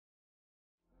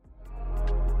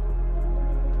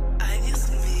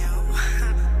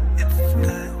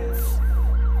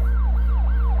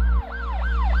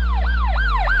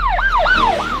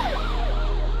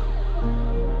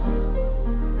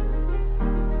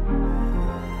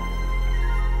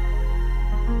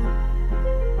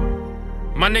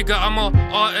My nigga, I'm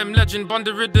a RM legend, bond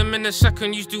the rhythm in a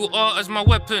second, use do art as my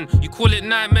weapon. You call it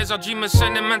nightmares, I dream of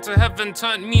sending man to heaven.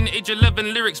 Turned mean age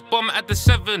 11, lyrics bomb at the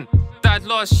 7. Died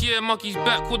last year, Mugz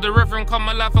back, called the reverend, come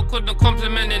alive, I couldn't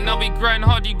compliment it. Now we grind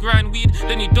hard, you grind weed,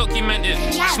 then you document it.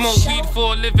 Smoke weed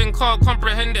for a living, can't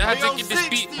comprehend it. Had to get this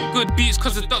beat, good beats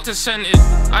cause the doctor sent it.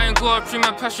 I ain't got a pre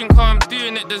my passion car, I'm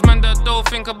doing it. There's men that don't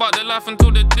think about their life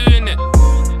until they're doing it.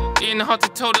 Ain't hard to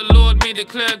tell, the Lord made it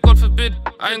clear, God forbid.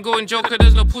 I ain't going joker,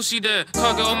 there's no pussy there.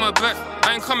 Target on my back,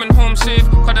 I ain't coming home safe.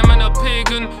 Cause the man a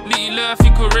pagan, little earthy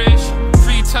courage.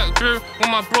 Free tack bro,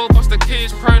 when my bro bust the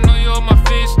case. Paranoia on my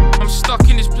face, I'm stuck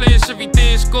in this place every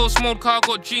day. It's ghost mode, car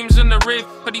got dreams in the rave.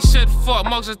 But he said fuck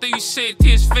Mugz, as they say it to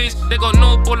his face. They got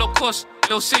no Holocaust,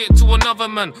 they'll say it to another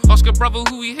man. Ask a brother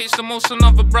who he hates the most,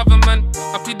 another brother man.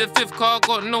 I plead the 5th car,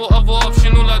 got no other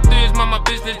option. All I do is mind my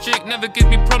business, Jake never gives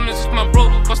me problems. It's my bro,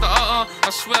 bust the I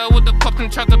swear I would've popped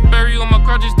and tried to bury all my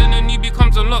grudges. Then a new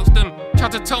becomes unlocks them.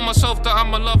 Tried to tell myself that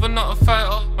I'm a lover, not a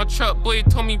fighter. My trap boy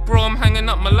told me bro, I'm hanging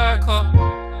up Malika.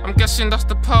 I'm guessing that's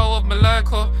the power of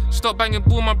Malika. Stop banging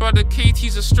ball, my brother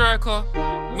KT's a striker.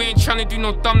 We ain't trying to do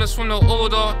no dumbness from no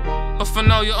older. But for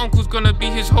now, your uncle's gonna be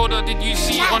his holder. Did you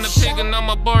see? On the pagan, now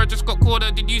my bar just got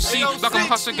colder. Did you see? Like I'm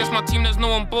hustling against my team, there's no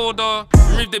one bolder.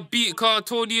 Remove the beat, car, I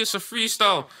told you it's a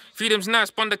freestyle. Freedom's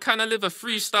nice, but I kinda live a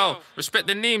freestyle. Respect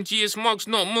the name, G is Mugz,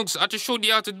 not Mugz. I just showed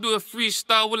you how to do a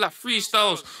freestyle with like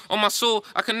freestyles. On my soul,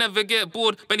 I can never get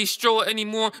bored. Barely stroll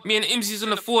anymore. Me and Imsy's in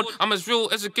the Ford. I'm as real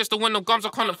as it gets, the when no gums I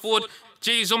can't afford.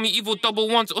 J's on me, evil double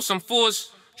ones or some 4s.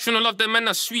 Shouldn't love them men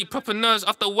are sweet, proper nerds.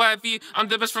 After YV, I'm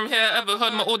the best from here I ever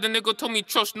heard. My older nigga told me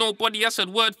trust nobody. I said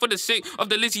word for the sake of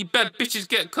the Lizzie bed. Bitches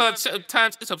get curved, set of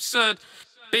times, it's absurd.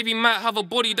 Baby might have a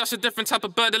body, that's a different type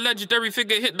of bird. The legendary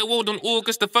figure hit the world on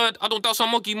August the 3rd. I don't doubt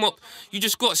some muggy mop, you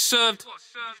just got served.